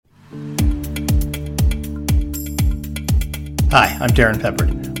Hi, I'm Darren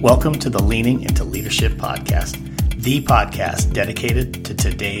Peppard. Welcome to the Leaning into Leadership podcast, the podcast dedicated to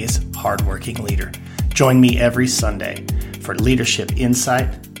today's hardworking leader. Join me every Sunday for leadership insight,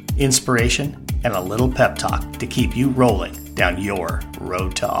 inspiration, and a little pep talk to keep you rolling down your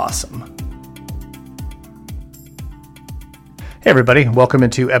road to awesome. Hey everybody, welcome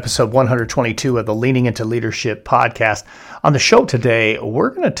into episode 122 of the Leaning into Leadership podcast. On the show today, we're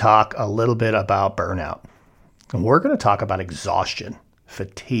going to talk a little bit about burnout. And we're going to talk about exhaustion,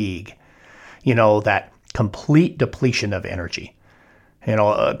 fatigue, that complete depletion of energy.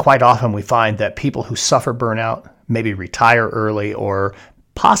 Quite often we find that people who suffer burnout maybe retire early or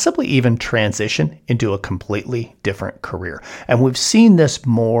possibly even transition into a completely different career. And we've seen this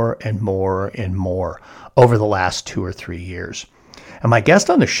more and more and more over the last 2 or 3 years. And my guest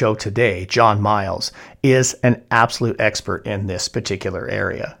on the show today, John Miles, is an absolute expert in this particular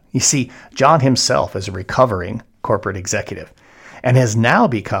area. You see, John himself is a recovering corporate executive and has now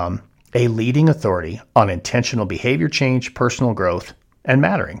become a leading authority on intentional behavior change, personal growth, and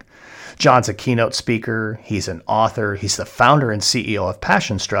mattering. John's a keynote speaker, he's an author, he's the founder and CEO of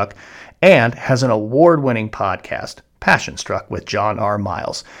PassionStruck, and has an award-winning podcast, PassionStruck with John R.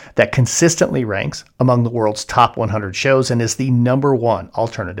 Miles, that consistently ranks among the world's top 100 shows and is the #1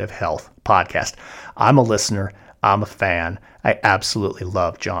 alternative health podcast. I'm a listener. I'm a fan. I absolutely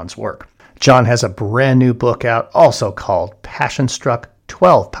love John's work. John has a brand new book out, also called PassionStruck,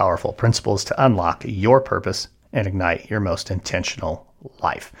 12 Powerful Principles to Unlock Your Purpose and Ignite Your Most Intentional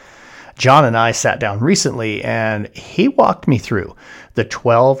Life. John and I sat down recently and he walked me through the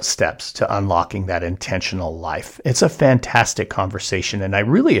 12 steps to unlocking that intentional life. It's a fantastic conversation, and I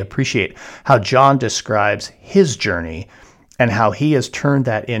really appreciate how John describes his journey and how he has turned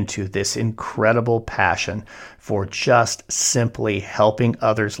that into this incredible passion for just simply helping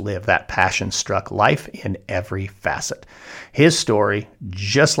others live that passion-struck life in every facet. His story,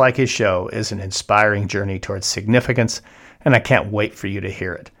 just like his show, is an inspiring journey towards significance, and I can't wait for you to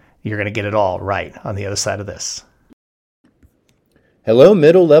hear it. You're going to get it all right on the other side of this. Hello,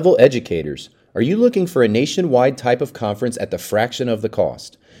 middle-level educators. Are you looking for a nationwide type of conference at the fraction of the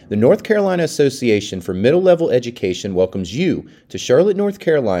cost? The North Carolina Association for Middle-Level Education welcomes you to Charlotte, North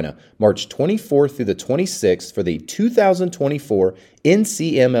Carolina, March 24th through the 26th for the 2024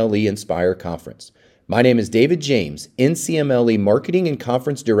 NCMLE Inspire Conference. My name is David James, NCMLE Marketing and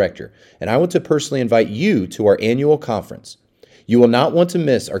Conference Director, and I want to personally invite you to our annual conference. You will not want to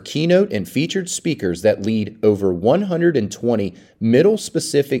miss our keynote and featured speakers that lead over 120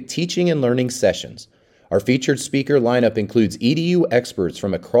 middle-specific teaching and learning sessions. Our featured speaker lineup includes EDU experts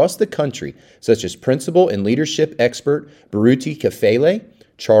from across the country, such as principal and leadership expert Baruti Kafele,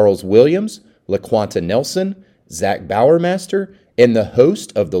 Charles Williams, LaQuanta Nelson, Zach Bowermaster, and the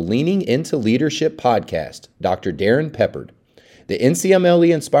host of the Leaning into Leadership podcast, Dr. Darren Peppard. The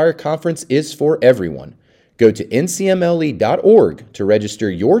NCMLE Inspire Conference is for everyone. Go to ncmle.org to register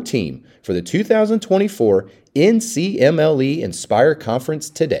your team for the 2024 NCMLE Inspire Conference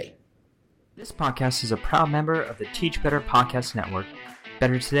today. This podcast is a proud member of the Teach Better Podcast Network.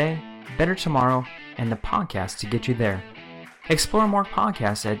 Better today, better tomorrow, and the podcast to get you there. Explore more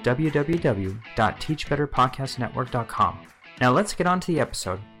podcasts at www.teachbetterpodcastnetwork.com. Now let's get on to the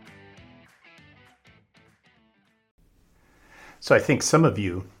episode. So I think some of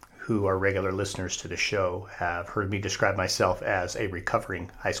you who are regular listeners to the show have heard me describe myself as a recovering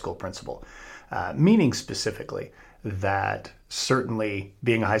high school principal, meaning specifically that certainly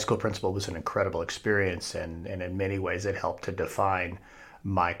being a high school principal was an incredible experience, and in many ways it helped to define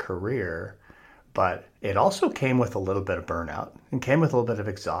my career, but it also came with a little bit of burnout and came with a little bit of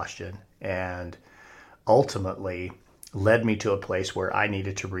exhaustion, and ultimately led me to a place where I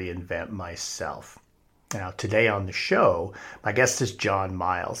needed to reinvent myself. Now, today on the show, my guest is John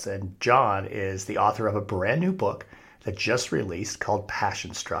Miles, and John is the author of a brand new book that just released called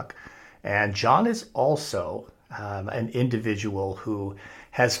PassionStruck. And John is also an individual who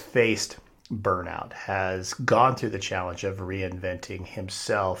has faced burnout, has gone through the challenge of reinventing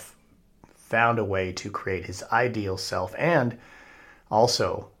himself, found a way to create his ideal self, and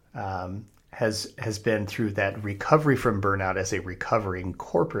also has been through that recovery from burnout as a recovering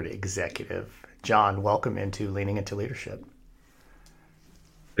corporate executive. John, welcome into Leaning into Leadership.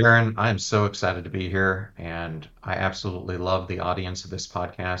 Darren, I am so excited to be here, and I absolutely love the audience of this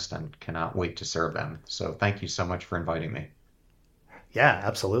podcast and cannot wait to serve them. So thank you so much for inviting me. Yeah,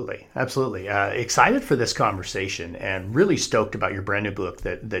 absolutely. Absolutely. Excited for this conversation and really stoked about your brand new book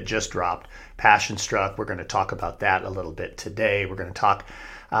that just dropped, PassionStruck. We're going to talk about that a little bit today. We're going to talk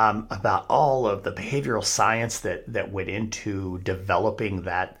about all of the behavioral science that went into developing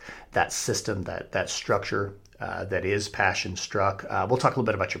that system, that structure that is Passion Struck. We'll talk a little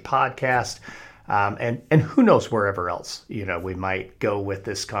bit about your podcast. And who knows wherever else, we might go with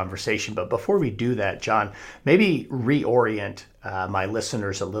this conversation. But before we do that, John, maybe reorient my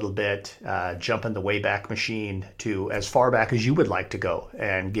listeners a little bit, jump in the Wayback Machine to as far back as you would like to go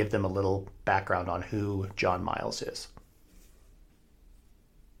and give them a little background on who John Miles is.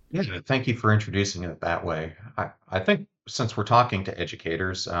 Yeah, thank you for introducing it that way. I think since we're talking to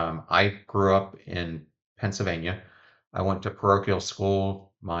educators, I grew up in Pennsylvania. I went to parochial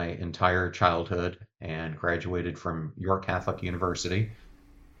school my entire childhood and graduated from York Catholic University.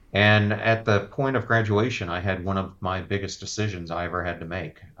 And at the point of graduation, I had one of my biggest decisions I ever had to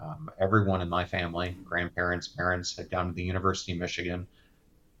make. Everyone in my family, grandparents, parents, had gone to the University of Michigan.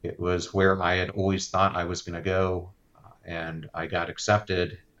 It was where I had always thought I was going to go, and I got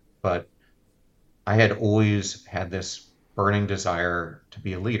accepted. But I had always had this burning desire to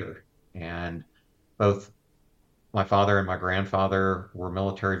be a leader. And both my father and my grandfather were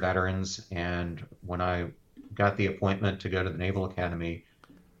military veterans. And when I got the appointment to go to the Naval Academy,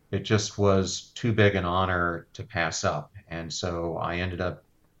 it just was too big an honor to pass up. And so I ended up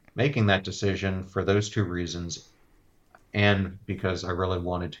making that decision for those two reasons, and because I really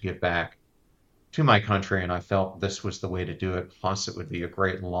wanted to give back to my country, and I felt this was the way to do it. Plus, it would be a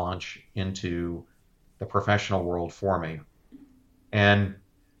great launch into the professional world for me. And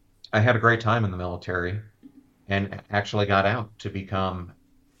I had a great time in the military and actually got out to become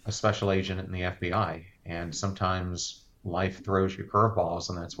a special agent in the FBI. And sometimes life throws you curveballs,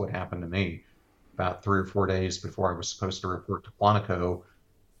 and that's what happened to me. About 3 or 4 days before I was supposed to report to Quantico,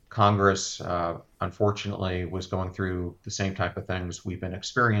 Congress, unfortunately, was going through the same type of things we've been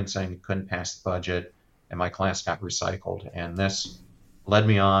experiencing, couldn't pass the budget, and my class got recycled. And this led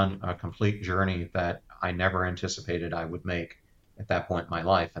me on a complete journey that I never anticipated I would make at that point in my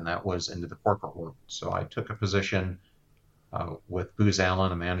life, and that was into the corporate world. So I took a position with Booz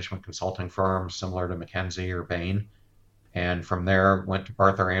Allen, a management consulting firm similar to McKinsey or Bain, and from there went to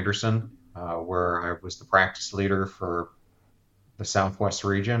Arthur Andersen, where I was the practice leader for the Southwest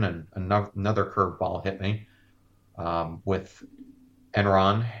region, and another curveball hit me with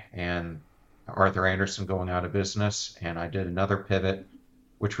Enron and Arthur Andersen going out of business, and I did another pivot,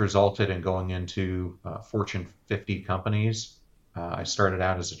 which resulted in going into Fortune 50 companies. I started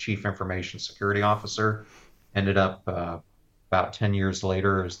out as a chief information security officer, ended up about 10 years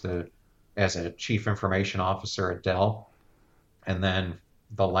later as a chief information officer at Dell, and then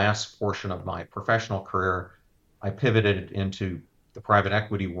the last portion of my professional career, I pivoted into the private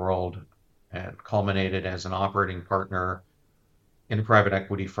equity world and culminated as an operating partner in a private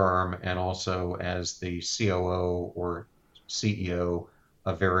equity firm, and also as the COO or CEO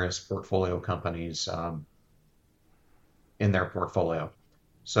of various portfolio companies in their portfolio.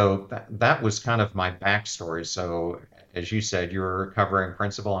 So that was kind of my backstory. So as you said, you're a recovering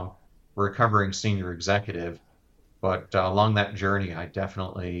principal, I'm a recovering senior executive, but along that journey, I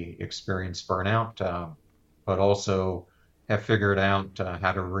definitely experienced burnout, but also have figured out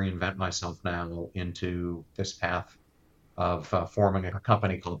how to reinvent myself now into this path of forming a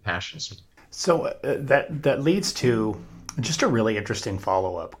company called Passion. So that leads to just a really interesting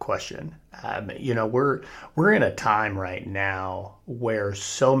follow-up question. We're in a time right now where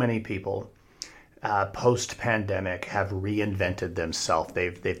so many people post-pandemic have reinvented themselves.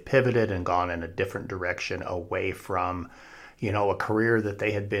 They've pivoted and gone in a different direction away from a career that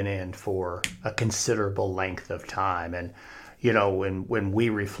they had been in for a considerable length of time. And when we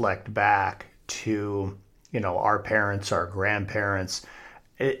reflect back to our parents, our grandparents,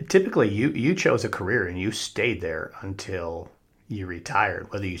 typically you chose a career and you stayed there until you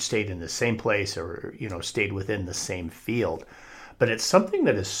retired, whether you stayed in the same place or stayed within the same field. But it's something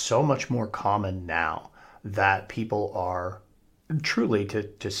that is so much more common now that people are truly,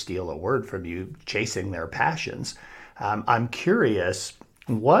 to steal a word from you, chasing their passions. I'm curious,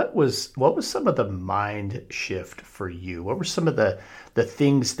 what was some of the mind shift for you? What were some of the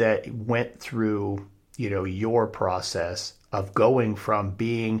things that went through your process of going from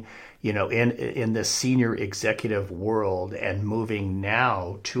being in the senior executive world and moving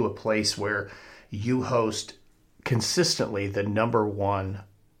now to a place where you host consistently the #1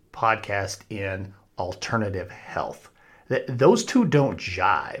 podcast in alternative health? Those two don't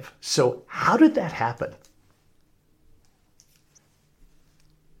jive. So how did that happen?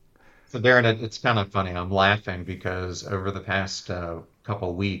 So Darren, it's kind of funny. I'm laughing because over the past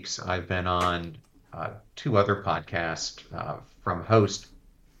couple of weeks, I've been on 2 other podcasts from hosts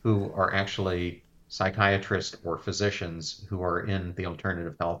who are actually psychiatrists or physicians who are in the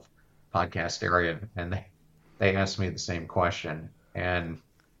alternative health podcast area, and they asked me the same question, and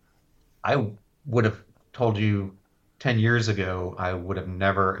I would have told you 10 years ago, I would have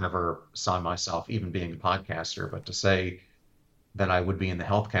never, ever saw myself even being a podcaster, but to say that I would be in the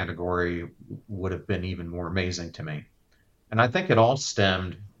health category would have been even more amazing to me. And I think it all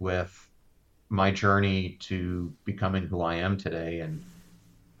stemmed with my journey to becoming who I am today. And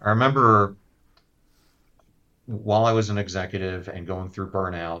I remember while I was an executive and going through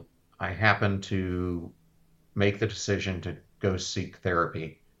burnout, I happened to make the decision to go seek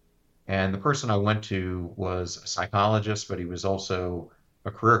therapy. And the person I went to was a psychologist, but he was also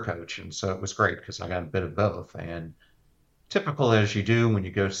a career coach. And so it was great because I got a bit of both. And typical as you do when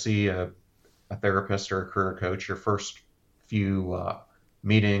you go see a therapist or a career coach, your first few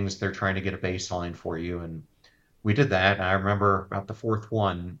meetings, they're trying to get a baseline for you. And we did that. And I remember about the fourth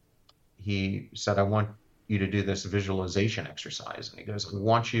one, he said, I want you to do this visualization exercise. And he goes, I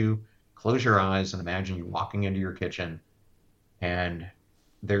want you close your eyes and imagine you walking into your kitchen and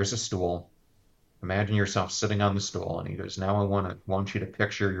there's a stool. Imagine yourself sitting on the stool. And he goes, now I want you to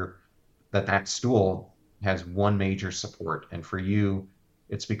picture that stool has one major support. And for you,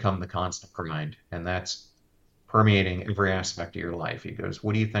 it's become the constant grind. And that's permeating every aspect of your life. He goes,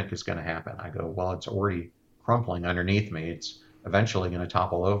 what do you think is going to happen? I go, well, it's already crumpling underneath me. It's eventually going to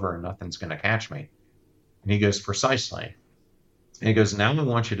topple over and nothing's going to catch me. And he goes, precisely. And he goes, now I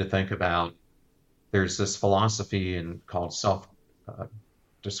want you to think about, there's this philosophy called self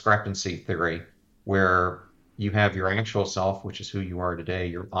discrepancy theory, where you have your actual self, which is who you are today,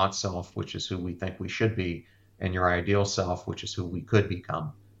 your thought self, which is who we think we should be, and your ideal self, which is who we could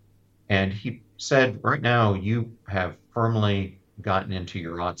become. And he said, right now, you have firmly gotten into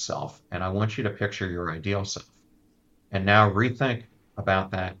your odd self, and I want you to picture your ideal self. And now rethink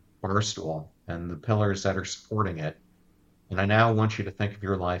about that bar stool and the pillars that are supporting it. And I now want you to think of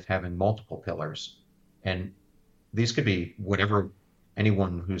your life having multiple pillars. And these could be whatever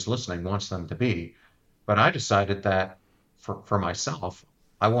anyone who's listening wants them to be. But I decided that for myself,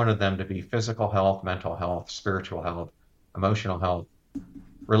 I wanted them to be physical health, mental health, spiritual health, emotional health,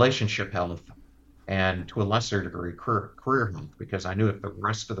 relationship health, and to a lesser degree, career health, because I knew if the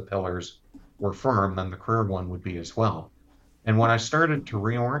rest of the pillars were firm, then the career one would be as well. And when I started to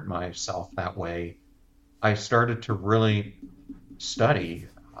reorient myself that way, I started to really study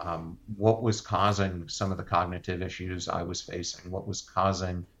what was causing some of the cognitive issues I was facing, what was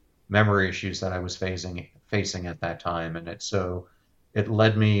causing memory issues that I was facing at that time. And it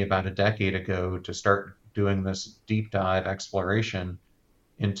led me about a decade ago to start doing this deep dive exploration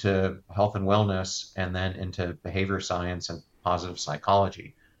into health and wellness, and then into behavior science and positive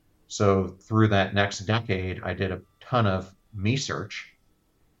psychology. So through that next decade, I did a ton of research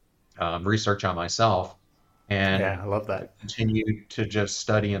on myself, and Yeah, I love that. continued to just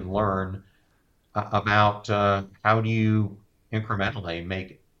study and learn about how do you incrementally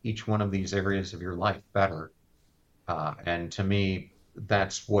make each one of these areas of your life better. And to me,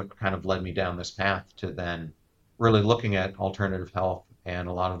 that's what kind of led me down this path to then really looking at alternative health and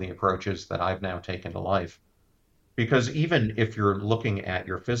a lot of the approaches that I've now taken to life. Because even if you're looking at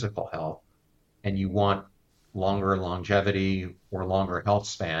your physical health and you want longer longevity or longer health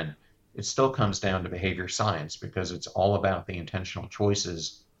span, it still comes down to behavior science, because it's all about the intentional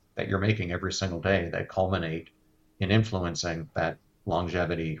choices that you're making every single day that culminate in influencing that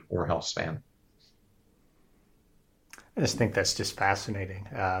longevity or health span. I just think that's just fascinating.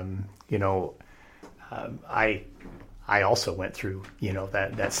 I also went through,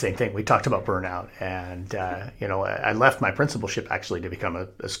 that same thing. We talked about burnout, and I left my principalship actually to become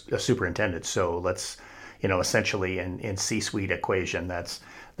a superintendent. So let's, essentially in C-suite equation,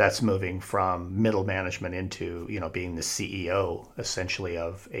 that's moving from middle management into, being the CEO essentially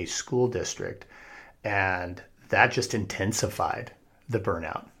of a school district, and that just intensified the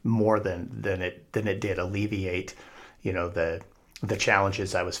burnout more than it did alleviate, the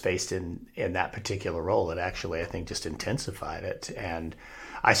challenges I was faced in that particular role. It actually, I think, just intensified it. And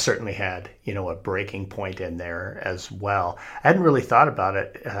I certainly had, a breaking point in there as well. I hadn't really thought about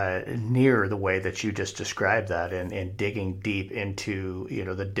it near the way that you just described that, and digging deep into,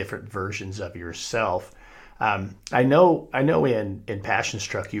 the different versions of yourself. I know in Passion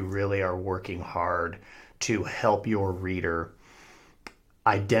Struck, you really are working hard to help your reader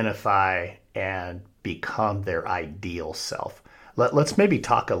identify and become their ideal self. Let's maybe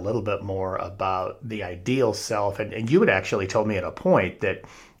talk a little bit more about the ideal self. And you had actually told me at a point that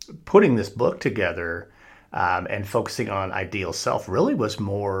putting this book together and focusing on ideal self really was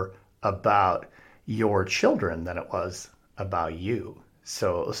more about your children than it was about you.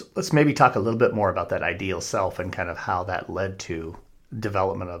 So let's maybe talk a little bit more about that ideal self and kind of how that led to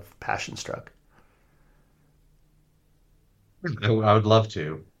development of Passion Struck. I would love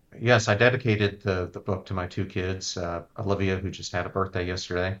to. Yes, I dedicated the book to my two kids, Olivia, who just had a birthday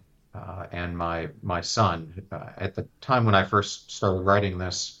yesterday, and my son. At the time when I first started writing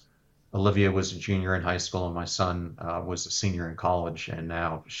this, Olivia was a junior in high school, and my son was a senior in college, and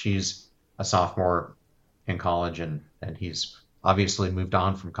now she's a sophomore in college, and he's obviously moved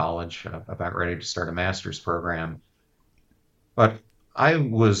on from college, about ready to start a master's program. But I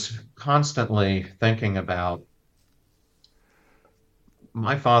was constantly thinking about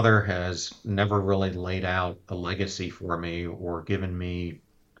my father has never really laid out a legacy for me or given me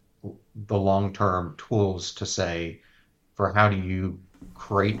the long-term tools to say, for how do you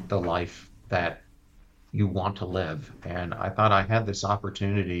create the life that you want to live. And I thought I had this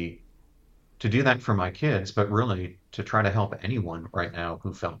opportunity to do that for my kids, but really to try to help anyone right now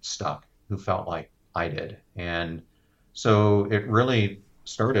who felt stuck, who felt like I did. And so it really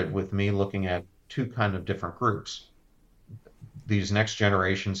started with me looking at two kind of different groups, these next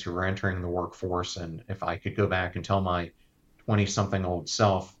generations who are entering the workforce. And if I could go back and tell my 20 something old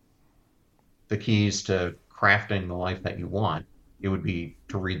self the keys to crafting the life that you want, it would be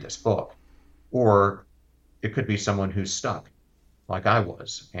to read this book. Or it could be someone who's stuck like I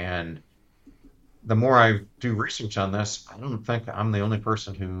was. And the more I do research on this, I don't think I'm the only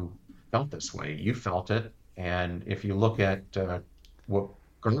person who felt this way. You felt it. And if you look at what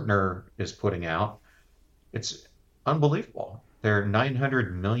Gartner is putting out, it's unbelievable. There are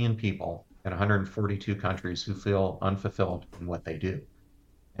 900 million people in 142 countries who feel unfulfilled in what they do.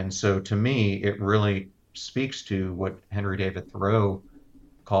 And so to me, it really speaks to what Henry David Thoreau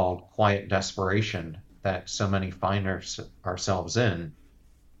called quiet desperation that so many find ourselves in.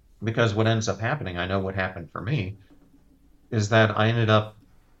 Because what ends up happening, I know what happened for me, is that I ended up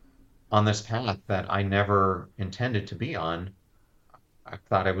on this path that I never intended to be on. I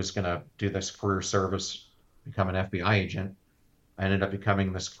thought I was going to do this career service, become an FBI agent. I ended up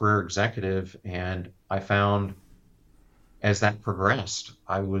becoming this career executive, and I found as that progressed,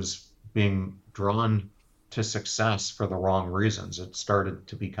 I was being drawn to success for the wrong reasons. It started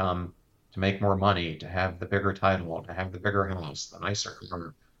to become to make more money, to have the bigger title, to have the bigger house, the nicer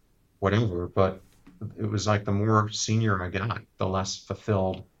car, whatever. But it was like the more senior I got, the less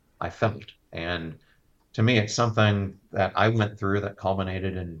fulfilled I felt. And to me, it's something that I went through that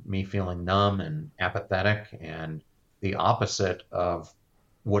culminated in me feeling numb and apathetic and the opposite of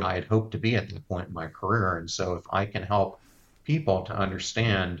what I had hoped to be at that point in my career. And so if I can help people to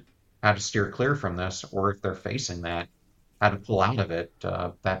understand how to steer clear from this, or if they're facing that, how to pull out of it,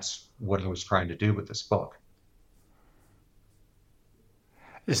 that's what I was trying to do with this book.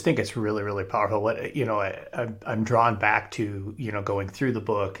 I just think it's really, really powerful. I'm drawn back to, going through the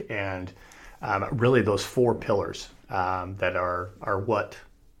book and really those four pillars that are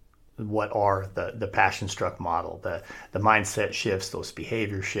what are the passion struck model, the mindset shifts, those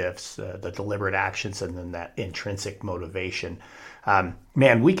behavior shifts, the deliberate actions, and then that intrinsic motivation.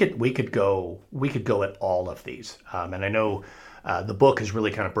 Man, we could go at all of these, and I know the book is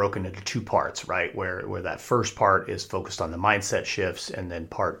really kind of broken into two parts, right? Where that first part is focused on the mindset shifts, and then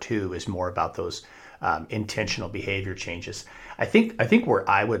part two is more about those intentional behavior changes. I think where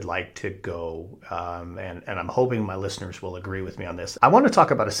I would like to go, and I'm hoping my listeners will agree with me on this. I want to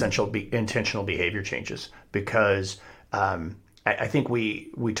talk about intentional behavior changes because I think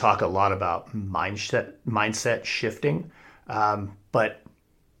we talk a lot about mindset shifting, but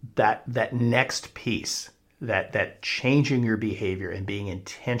that next piece, that changing your behavior and being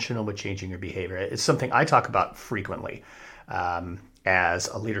intentional with changing your behavior is something I talk about frequently as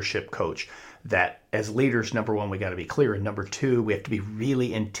a leadership coach. That as leaders, number one, we got to be clear, and number two, we have to be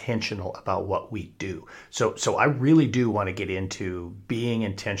really intentional about what we do. So I really do want to get into being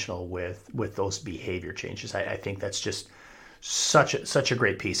intentional with those behavior changes. I think that's just such a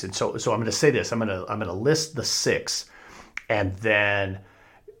great piece. And so I'm going to say this. I'm going to list the six, and then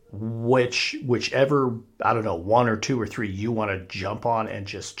whichever, I don't know, one or two or three you want to jump on and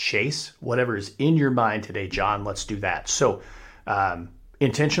just chase, whatever is in your mind today, John, let's do that. So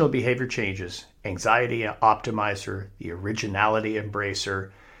intentional behavior changes: anxiety optimizer, the originality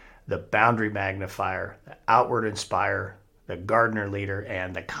embracer, the boundary magnifier, the outward inspire, the Gardner leader,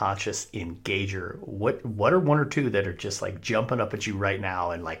 and the conscious engager. What are one or two that are just like jumping up at you right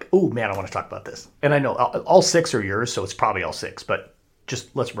now and like, oh man, I want to talk about this? And I know all six are yours, so it's probably all six, but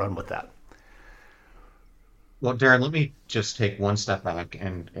just let's run with that. Well, Darren, let me just take one step back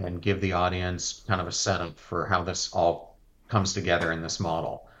and give the audience kind of a setup for how this all comes together in this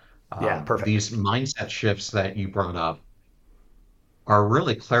model. Yeah, perfect. These mindset shifts that you brought up are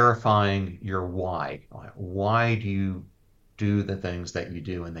really clarifying your why. Why do you do the things that you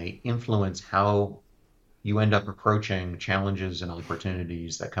do? And they influence how you end up approaching challenges and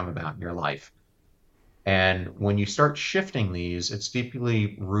opportunities that come about in your life. And when you start shifting these, it's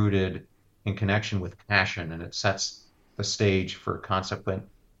deeply rooted in connection with passion, and it sets the stage for consequent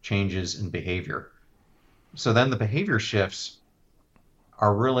changes in behavior. So then the behavior shifts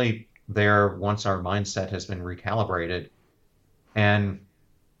are really there once our mindset has been recalibrated. And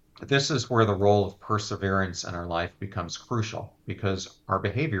this is where the role of perseverance in our life becomes crucial, because our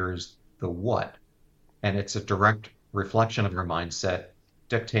behavior is the what, and it's a direct reflection of our mindset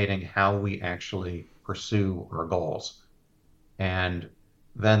dictating how we actually pursue our goals. And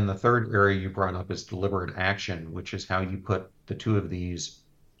then the third area you brought up is deliberate action, which is how you put the two of these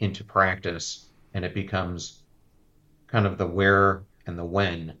into practice, and it becomes kind of the where and the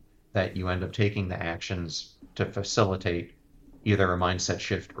when that you end up taking the actions to facilitate either a mindset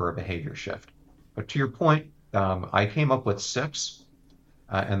shift or a behavior shift. But to your point, I came up with six,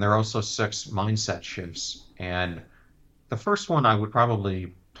 and there are also six mindset shifts. And the first one I would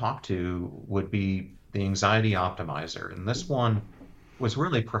probably talk to would be the anxiety optimizer. And this one was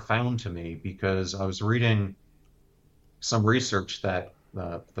really profound to me because I was reading some research that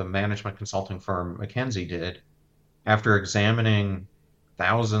the management consulting firm McKinsey did after examining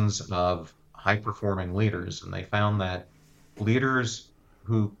thousands of high performing leaders. And they found that leaders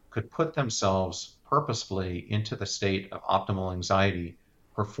who could put themselves purposefully into the state of optimal anxiety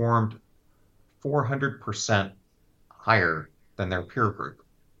performed 400% higher than their peer group.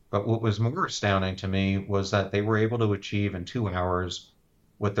 But what was more astounding to me was that they were able to achieve in 2 hours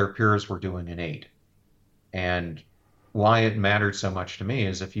what their peers were doing in 8. And why it mattered so much to me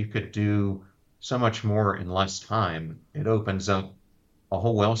is if you could do so much more in less time, it opens up a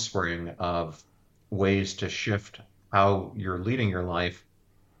whole wellspring of ways to shift how you're leading your life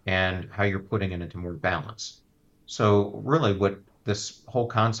and how you're putting it into more balance. So really what this whole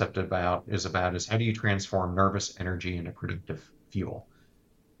concept is how do you transform nervous energy into productive fuel?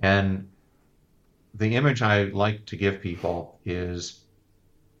 And the image I like to give people is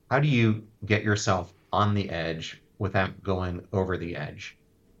how do you get yourself on the edge without going over the edge?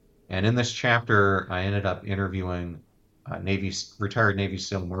 And in this chapter, I ended up interviewing retired Navy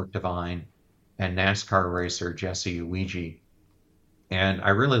SEAL Mark Devine and NASCAR racer Jesse Iwiji. And I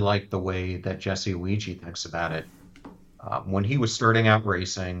really like the way that Jesse Iwiji thinks about it. When he was starting out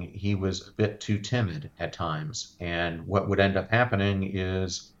racing, he was a bit too timid at times. And what would end up happening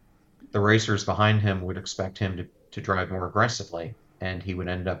is the racers behind him would expect him to drive more aggressively, and he would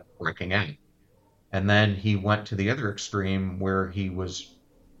end up wrecking out. And then he went to the other extreme where he was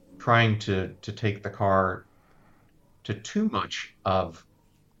trying to take the car to too much of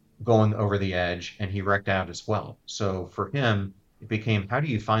going over the edge, and he wrecked out as well. So for him, it became how do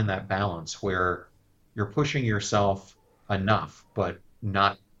you find that balance where you're pushing yourself enough, but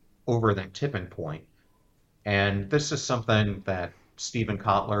not over that tipping point. And this is something that Stephen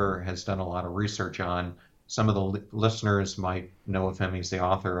Kotler has done a lot of research on. Some of the listeners might know of him. He's the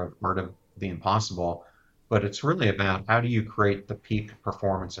author of Art of the Impossible. But it's really about how do you create the peak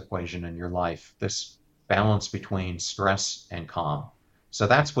performance equation in your life, this balance between stress and calm. So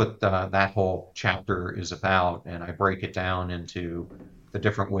that's what that whole chapter is about. And I break it down into the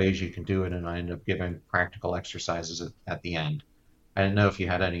different ways you can do it, and I end up giving practical exercises at the end. I didn't know if you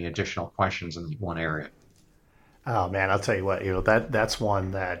had any additional questions in one area. Oh man, I'll tell you what, that's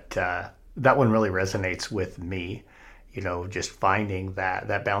one that one really resonates with me. Just finding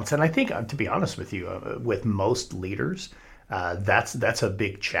that balance. And I think, to be honest with you, with most leaders, that's a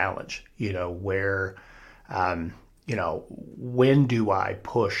big challenge. Where, when do I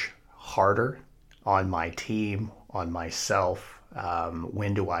push harder on my team, on myself?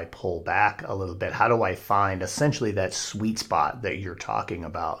 When do I pull back a little bit? How do I find essentially that sweet spot that you're talking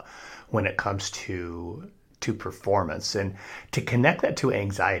about when it comes to performance? And to connect that to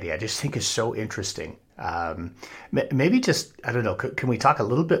anxiety, I just think is so interesting. Maybe just, I don't know, can we talk a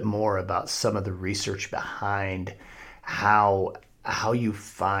little bit more about some of the research behind how you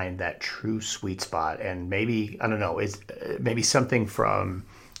find that true sweet spot? And maybe, I don't know, is maybe something from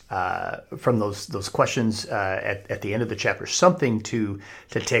those questions at the end of the chapter, something to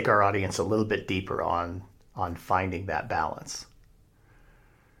take our audience a little bit deeper on finding that balance.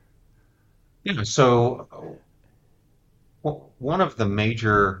 Yeah, so one of the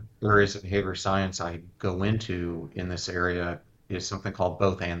major areas of behavior science I go into in this area is something called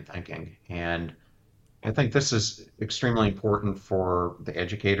both and thinking. And I think this is extremely important for the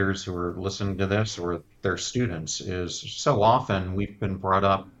educators who are listening to this or their students, is so often we've been brought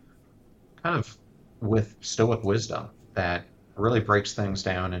up kind of with Stoic wisdom that really breaks things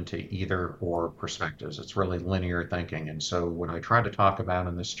down into either or perspectives. It's really linear thinking. And so what I try to talk about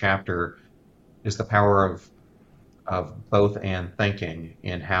in this chapter is the power of both and thinking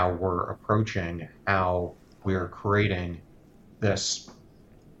in how we're approaching how we're creating this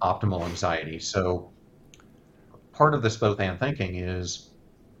optimal anxiety. So part of this both and thinking is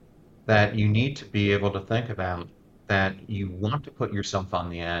that you need to be able to think about that you want to put yourself on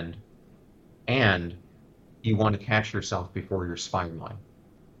the end and you want to catch yourself before you're spiraling,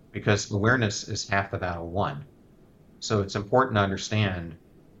 because awareness is half the battle won. So it's important to understand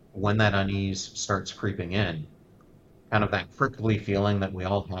when that unease starts creeping in, kind of that prickly feeling that we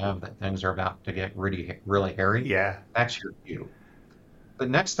all have that things are about to get really, really hairy. Yeah. That's your cue. The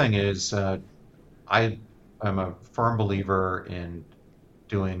next thing is I am a firm believer in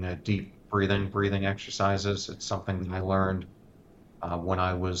doing deep breathing exercises. It's something that I learned when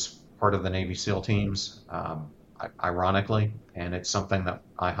I was part of the Navy SEAL teams, ironically, and it's something that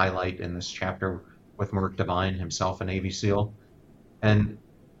I highlight in this chapter with Mark Devine, himself a Navy SEAL. And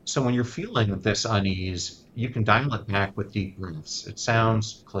so when you're feeling this unease, you can dial it back with deep breaths. It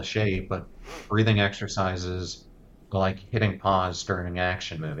sounds cliche, but breathing exercises are like hitting pause during an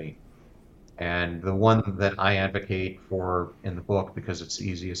action movie. And the one that I advocate for in the book, because it's the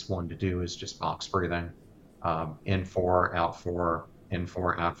easiest one to do, is just box breathing. In four, out four, in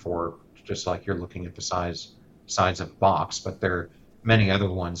four, out four, just like you're looking at the sides of a box. But there are many other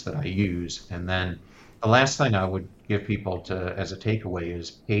ones that I use. And then the last thing I would give people to as a takeaway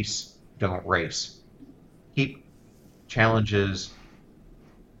is pace, don't race. Keep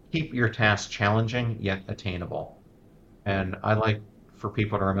your tasks challenging yet attainable. And I like for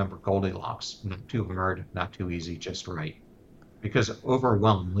people to remember Goldilocks, not too hard, not too easy, just right. Because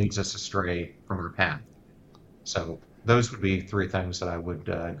overwhelm leads us astray from our path. So those would be three things that I would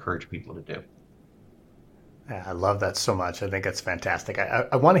encourage people to do. Yeah, I love that so much. I think it's fantastic.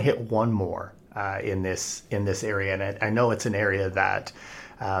 I want to hit one more in this area, and I know it's an area that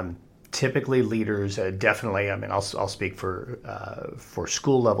typically leaders definitely. I mean, I'll speak for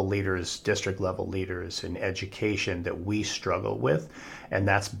school level leaders, district level leaders in education that we struggle with, and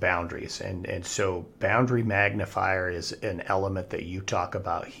that's boundaries. And so boundary magnifier is an element that you talk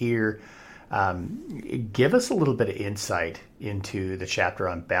about here. Give us a little bit of insight into the chapter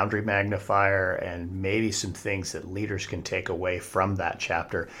on boundary magnifier and maybe some things that leaders can take away from that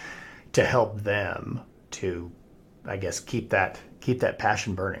chapter to help them to, I guess, keep that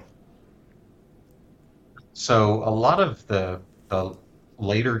passion burning. So a lot of the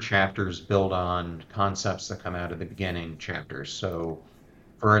later chapters build on concepts that come out of the beginning chapters. So,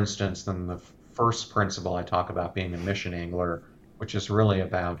 for instance, in the first principle, I talk about being a mission angler, which is really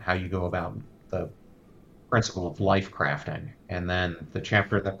about how you go about the principle of life crafting. And then the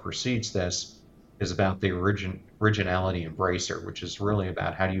chapter that precedes this is about the originality embracer, which is really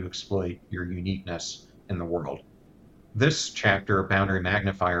about how do you exploit your uniqueness in the world. This chapter, Boundary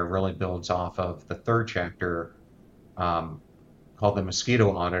Magnifier, really builds off of the third chapter called The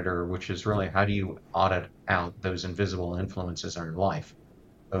Mosquito Auditor, which is really how do you audit out those invisible influences in your life,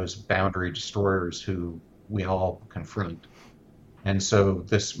 those boundary destroyers who we all confront. And so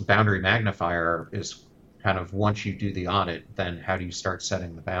this boundary magnifier is kind of once you do the audit, then how do you start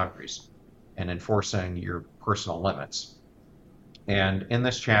setting the boundaries and enforcing your personal limits? And in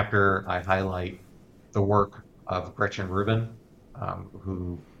this chapter, I highlight the work of Gretchen Rubin,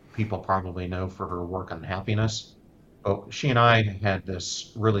 who people probably know for her work on happiness. But she and I had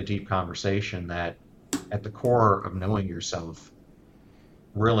this really deep conversation that at the core of knowing yourself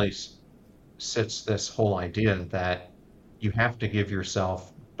really sits this whole idea that you have to give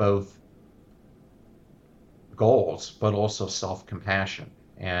yourself both goals, but also self-compassion.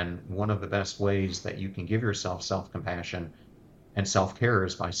 And one of the best ways that you can give yourself self-compassion and self-care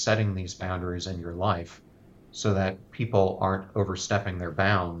is by setting these boundaries in your life so that people aren't overstepping their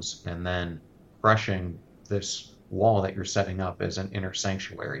bounds and then crushing this wall that you're setting up as an inner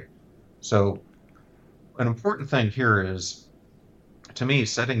sanctuary. So an important thing here is, to me,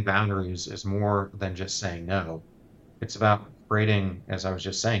 setting boundaries is more than just saying no. It's about creating, as I was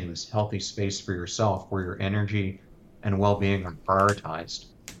just saying, this healthy space for yourself where your energy and well-being are prioritized.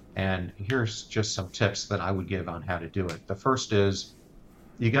 And here's just some tips that I would give on how to do it. The first is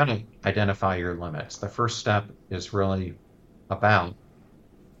you got to identify your limits. The first step is really about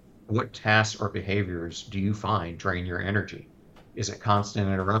what tasks or behaviors do you find drain your energy? Is it constant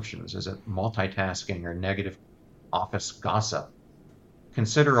interruptions? Is it multitasking or negative office gossip?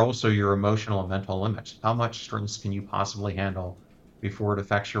 Consider also your emotional and mental limits. How much stress can you possibly handle before it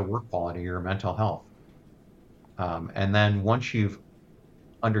affects your work quality or your mental health? And then once you've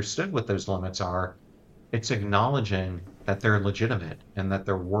understood what those limits are, it's acknowledging that they're legitimate and that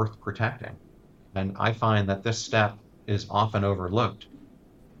they're worth protecting. And I find that this step is often overlooked.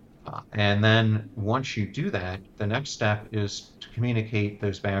 And then once you do that, the next step is to communicate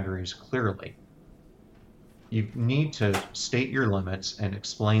those boundaries clearly. You need to state your limits and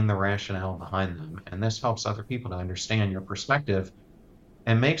explain the rationale behind them. And this helps other people to understand your perspective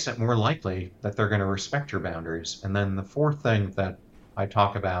and makes it more likely that they're going to respect your boundaries. And then the fourth thing that I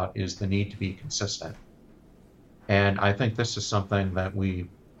talk about is the need to be consistent. And I think this is something that we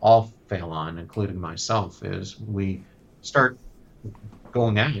all fail on, including myself, is we start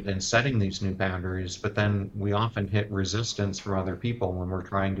going out and setting these new boundaries, but then we often hit resistance from other people when we're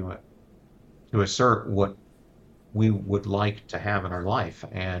trying to assert what we would like to have in our life.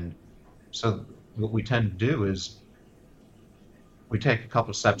 And so what we tend to do is we take a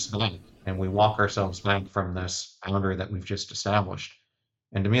couple steps back and we walk ourselves back from this boundary that we've just established.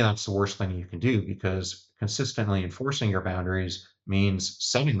 And to me, that's the worst thing you can do, because consistently enforcing your boundaries means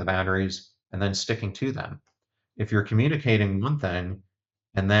setting the boundaries and then sticking to them. If you're communicating one thing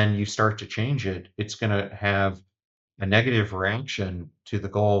and then you start to change it, it's going to have a negative reaction to the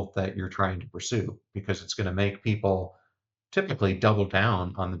goal that you're trying to pursue, because it's going to make people typically double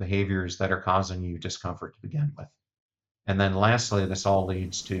down on the behaviors that are causing you discomfort to begin with. And then lastly, this all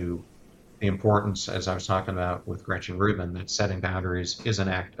leads to the importance, as I was talking about with Gretchen Rubin, that setting boundaries is an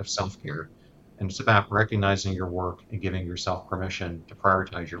act of self-care. And it's about recognizing your work and giving yourself permission to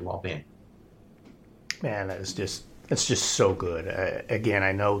prioritize your well-being. Man, it's just so good. Again,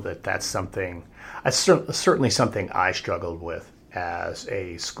 I know that's something, certainly something I struggled with as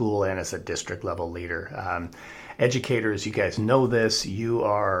a school and as a district level leader. Educators, you guys know this.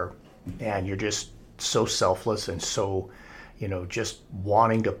 You're just so selfless and so, just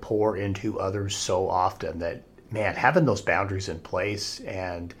wanting to pour into others so often that, man, having those boundaries in place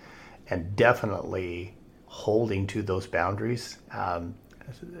and definitely holding to those boundaries,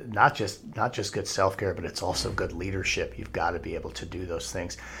 not just good self-care, but it's also good leadership. You've got to be able to do those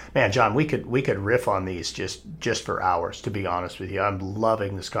things. Man, John, we could riff on these just for hours, to be honest with you. I'm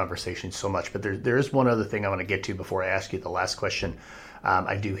loving this conversation so much, but there is one other thing I want to get to before I ask you the last question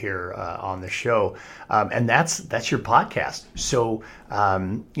I do here on the show, and that's your podcast. So,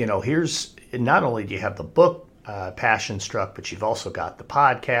 here's, not only do you have the book, Passion Struck, but you've also got the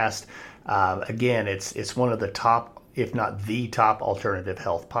podcast. Again, it's one of the top, if not the top, alternative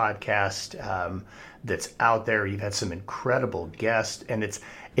health podcast that's out there. You've had some incredible guests, and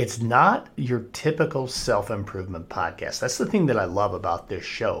it's not your typical self-improvement podcast. That's the thing that I love about this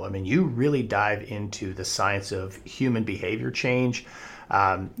show. I mean, you really dive into the science of human behavior change.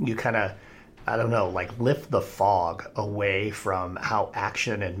 You kind of, I don't know, like lift the fog away from how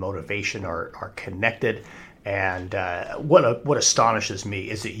action and motivation are connected. And what astonishes me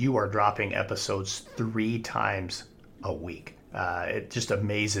is that you are dropping episodes 3 times a week. It just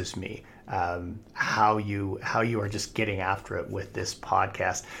amazes me how you are just getting after it with this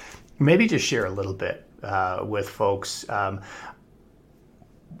podcast. Maybe just share a little bit with folks.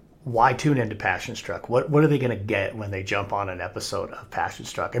 Why tune into Passion Struck? What are they going to get when they jump on an episode of Passion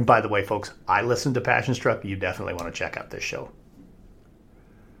Struck? And by the way, folks, I listen to Passion Struck. You definitely want to check out this show.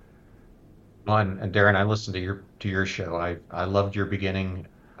 Well, and Darren, I listened to your show. I loved your beginning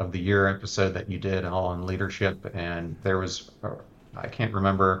of the year episode that you did all on leadership, and there was, I can't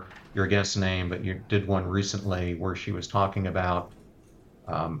remember your guest's name, but you did one recently where she was talking about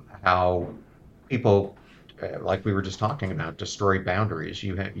how people, like we were just talking about, destroy boundaries.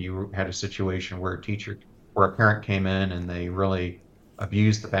 You had a situation where a parent came in and they really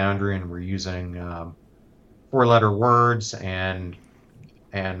abused the boundary and were using 4-letter words, and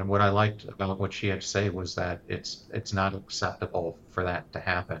what I liked about what she had to say was that it's not acceptable for that to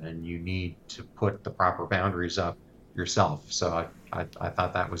happen, and you need to put the proper boundaries up yourself. So I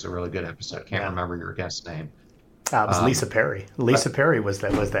thought that was a really good episode. Can't remember your guest's name. It was Lisa Perry. Lisa Perry was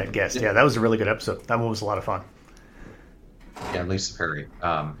that guest. Yeah, that was a really good episode. That one was a lot of fun. Yeah, Lisa Perry.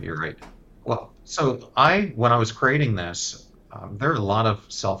 You're right. Well, so when I was creating this, there are a lot of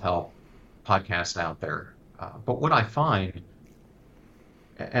self-help podcasts out there, but what I find,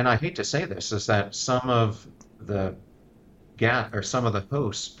 and I hate to say this, is that some of the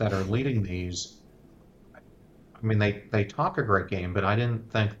hosts that are leading these, I mean, they talk a great game, but I didn't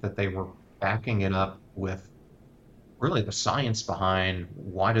think that they were backing it up with really the science behind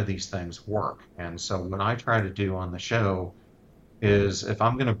why do these things work. And so what I try to do on the show is, if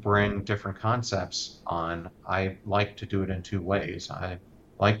I'm going to bring different concepts on, I like to do it in 2 ways. I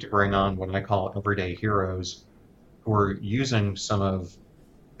like to bring on what I call everyday heroes who are using some of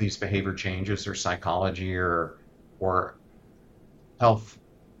these behavior changes or psychology or health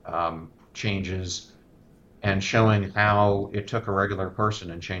changes, and showing how it took a regular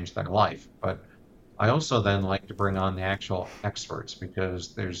person and changed their life. But I also then like to bring on the actual experts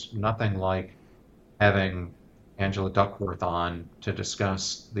because there's nothing like having Angela Duckworth on to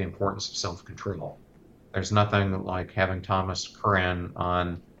discuss the importance of self-control. There's nothing like having Thomas Curran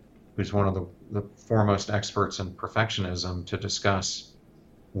on, who's one of the foremost experts in perfectionism, to discuss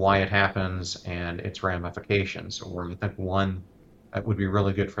why it happens and its ramifications. Or I think one that would be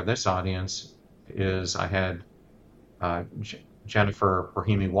really good for this audience is I had Jennifer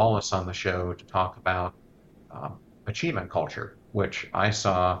Brahimi Wallace on the show to talk about achievement culture, which I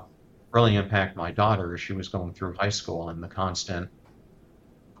saw really impact my daughter as she was going through high school and the constant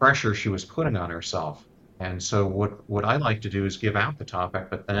pressure she was putting on herself. And so what I like to do is give out the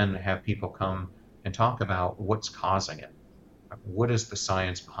topic, but then have people come and talk about what's causing it. What is the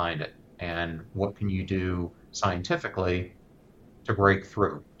science behind it? And what can you do scientifically to break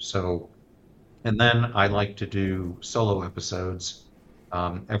through? So, and then I like to do solo episodes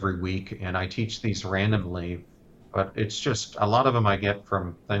every week, and I teach these randomly, but it's just a lot of them I get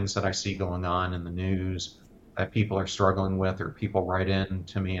from things that I see going on in the news that people are struggling with, or people write in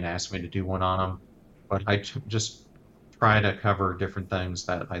to me and ask me to do one on them. But just try to cover different things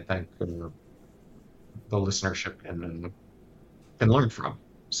that I think the listenership can learn from.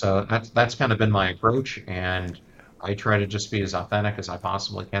 So that's kind of been my approach, and I try to just be as authentic as I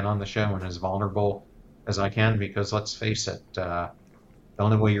possibly can on the show and as vulnerable as I can, because let's face it, the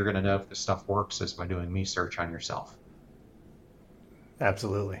only way you're going to know if this stuff works is by doing research on yourself.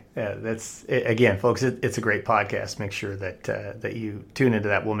 Absolutely. Yeah, that's again, folks. It's a great podcast. Make sure that you tune into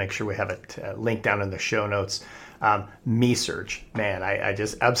that. We'll make sure we have it linked down in the show notes. Me search, man, I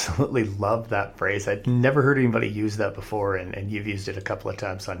just absolutely love that phrase. I'd never heard anybody use that before, and you've used it a couple of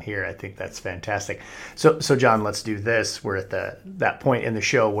times on here. I think that's fantastic. So John, let's do this. We're at that point in the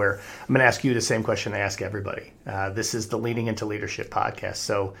show where I'm going to ask you the same question I ask everybody. This is the Leaning into Leadership podcast.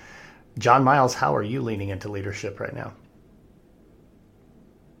 So, John Miles, how are you leaning into leadership right now?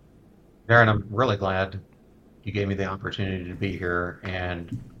 Darren, I'm really glad you gave me the opportunity to be here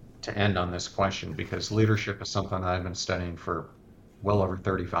and to end on this question, because leadership is something that I've been studying for well over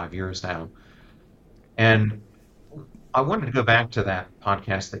 35 years now. And I wanted to go back to that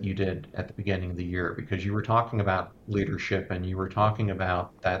podcast that you did at the beginning of the year, because you were talking about leadership and you were talking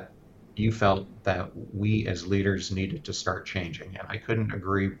about that you felt that we as leaders needed to start changing. And I couldn't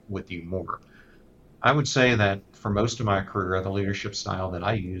agree with you more. I would say that for most of my career, the leadership style that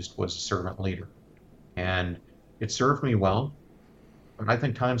I used was a servant leader. And it served me well, but I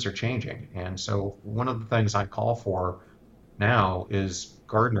think times are changing. And so one of the things I call for now is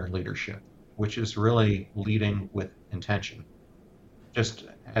gardener leadership, which is really leading with intention. Just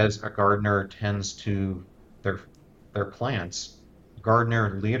as a gardener tends to their plants, a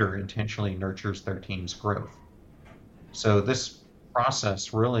gardener leader intentionally nurtures their team's growth. So this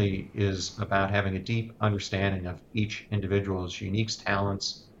process really is about having a deep understanding of each individual's unique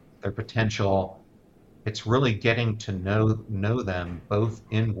talents, their potential. It's really getting to know them both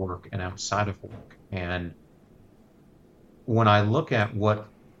in work and outside of work. And when I look at what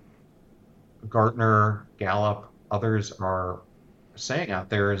Gartner, Gallup, others are saying out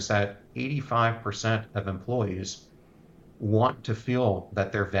there, is that 85% of employees want to feel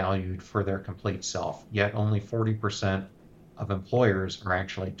that they're valued for their complete self, yet only 40% of employers are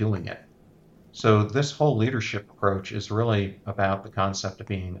actually doing it. So this whole leadership approach is really about the concept of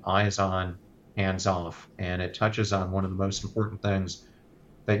being eyes on, hands off, and it touches on one of the most important things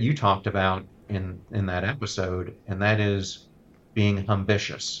that you talked about in that episode, and that is being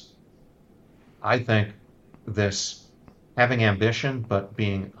ambitious. I think this having ambition but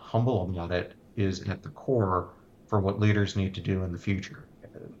being humble about it is at the core for what leaders need to do in the future.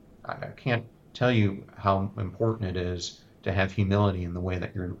 I can't tell you how important it is to have humility in the way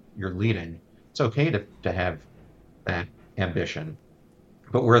that you're leading. It's okay to have that ambition,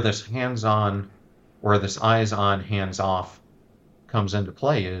 but where this hands-on or this eyes-on, hands-off comes into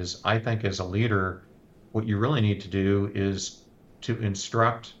play is, I think as a leader, what you really need to do is to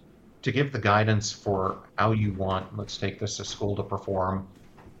instruct, to give the guidance for how you want, let's take this to school, to perform,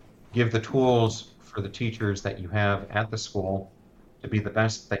 give the tools for the teachers that you have at the school to be the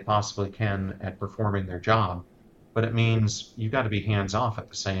best they possibly can at performing their job. But it means you've got to be hands off at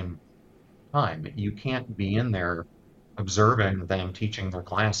the same time. You can't be in there observing them teaching their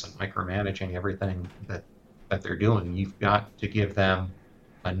class and micromanaging everything that they're doing. You've got to give them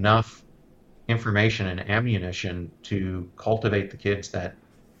enough information and ammunition to cultivate the kids that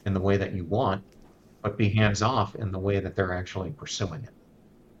in the way that you want, but be hands off in the way that they're actually pursuing it.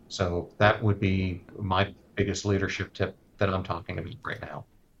 So that would be my biggest leadership tip that I'm talking about right now.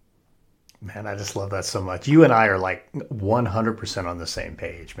 Man, I just love that so much. You and I are like 100% on the same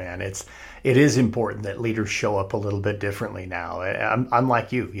page, man. It is important that leaders show up a little bit differently now. I'm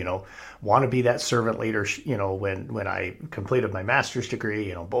like you, want to be that servant leader. When I completed my master's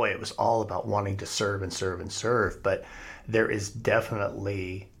degree, boy, it was all about wanting to serve and serve and serve. But there is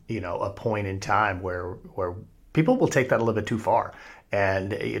definitely, a point in time where people will take that a little bit too far.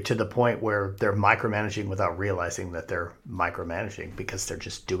 And to the point where they're micromanaging without realizing that they're micromanaging because they're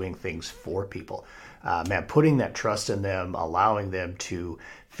just doing things for people. Putting that trust in them, allowing them to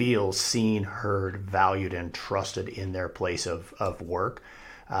feel seen, heard, valued, and trusted in their place of work,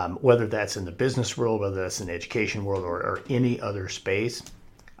 whether that's in the business world, whether that's in the education world, or any other space.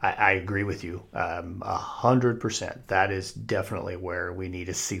 I agree with you 100%. That is definitely where we need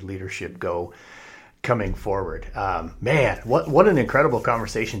to see leadership go coming forward. What an incredible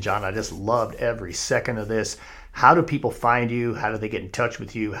conversation, John. I just loved every second of this. How do people find you? How do they get in touch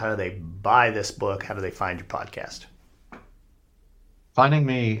with you? How do they buy this book? How do they find your podcast? Finding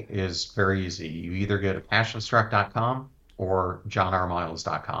me is very easy. You either go to passionstruck.com or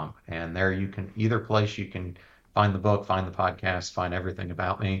johnrmiles.com. And there you can, either place you can find the book, find the podcast, find everything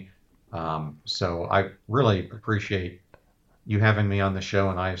about me. So I really appreciate you having me on the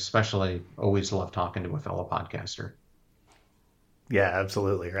show, and I especially always love talking to a fellow podcaster. Yeah,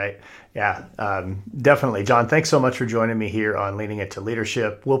 absolutely. Right. Yeah, definitely. John, thanks so much for joining me here on Leaning Into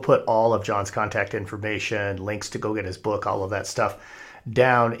Leadership. We'll put all of John's contact information, links to go get his book, all of that stuff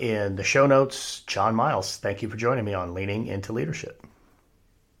down in the show notes. John Miles, thank you for joining me on Leaning Into Leadership.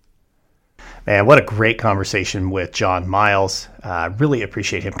 Man, what a great conversation with John Miles. Really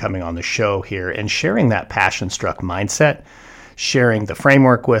appreciate him coming on the show here and sharing that passion-struck mindset, sharing the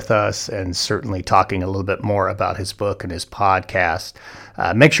framework with us, and certainly talking a little bit more about his book and his podcast.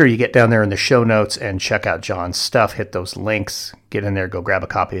 Make sure you get down there in the show notes and check out John's stuff. Hit those links, get in there, go grab a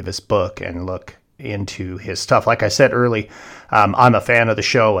copy of his book and look into his stuff. Like I said early, I'm a fan of the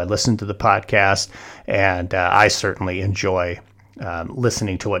show. I listen to the podcast, and I certainly enjoy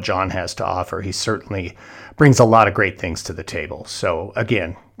listening to what John has to offer. He certainly brings a lot of great things to the table. So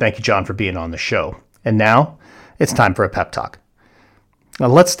again, thank you, John, for being on the show. And now it's time for a pep talk. Now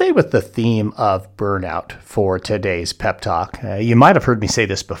let's stay with the theme of burnout for today's pep talk. You might have heard me say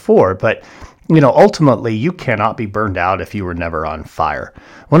this before, but ultimately you cannot be burned out if you were never on fire.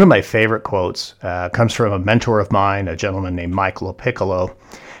 One of my favorite quotes comes from a mentor of mine, a gentleman named Mike LoPiccolo.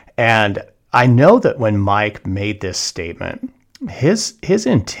 And I know that when Mike made this statement, his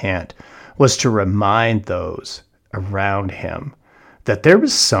intent was to remind those around him that there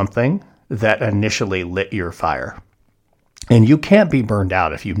was something that initially lit your fire. And you can't be burned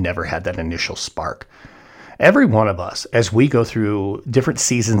out if you've never had that initial spark. Every one of us, as we go through different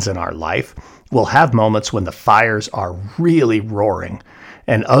seasons in our life, will have moments when the fires are really roaring,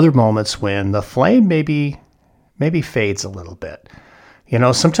 and other moments when the flame maybe fades a little bit.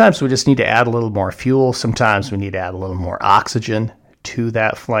 Sometimes we just need to add a little more fuel. Sometimes we need to add a little more oxygen to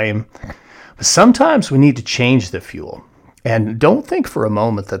that flame. But sometimes we need to change the fuel. And don't think for a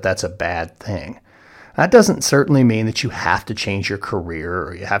moment that that's a bad thing. That doesn't certainly mean that you have to change your career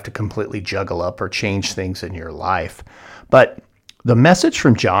or you have to completely juggle up or change things in your life. But the message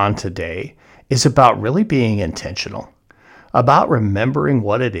from John today is about really being intentional, about remembering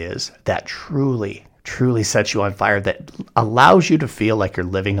what it is that truly sets you on fire, that allows you to feel like you're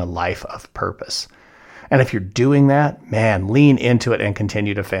living a life of purpose. And if you're doing that, man, lean into it and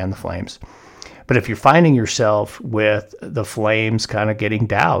continue to fan the flames. But if you're finding yourself with the flames kind of getting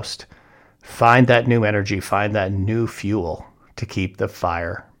doused, find that new energy, find that new fuel to keep the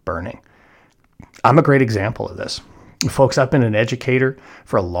fire burning. I'm a great example of this. Folks, I've been an educator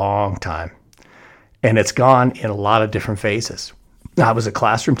for a long time, and it's gone in a lot of different phases. I was a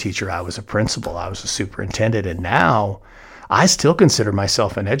classroom teacher, I was a principal, I was a superintendent, and now I still consider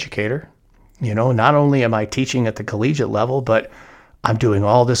myself an educator. Not only am I teaching at the collegiate level, but I'm doing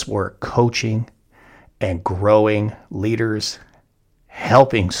all this work coaching and growing leaders,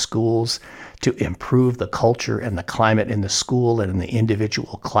 helping schools to improve the culture and the climate in the school and in the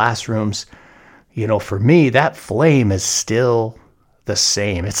individual classrooms. For me, that flame is still the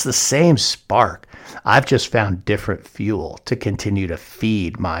same. It's the same spark. I've just found different fuel to continue to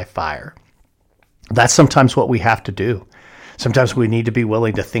feed my fire. That's sometimes what we have to do. Sometimes we need to be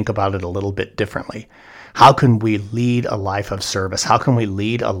willing to think about it a little bit differently. How can we lead a life of service? How can we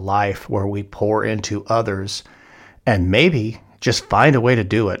lead a life where we pour into others and maybe just find a way to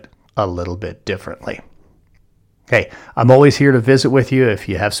do it a little bit differently? Hey, I'm always here to visit with you. If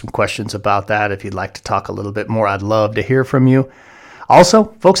you have some questions about that, if you'd like to talk a little bit more, I'd love to hear from you.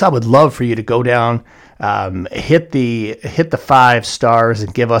 Also, folks, I would love for you to go down hit the 5 stars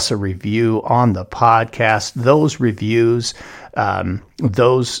and give us a review on the podcast. Those reviews,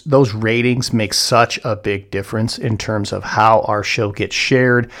 those ratings make such a big difference in terms of how our show gets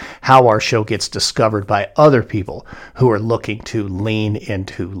shared, how our show gets discovered by other people who are looking to lean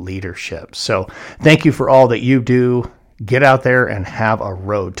into leadership. So thank you for all that you do. Get out there and have a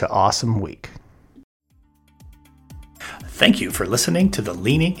Road to Awesome week. Thank you for listening to the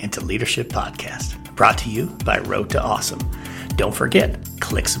Leaning into Leadership podcast, brought to you by Road to Awesome. Don't forget,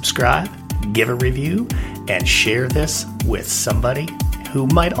 click subscribe, give a review, and share this with somebody who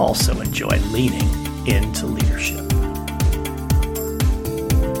might also enjoy leaning into leadership.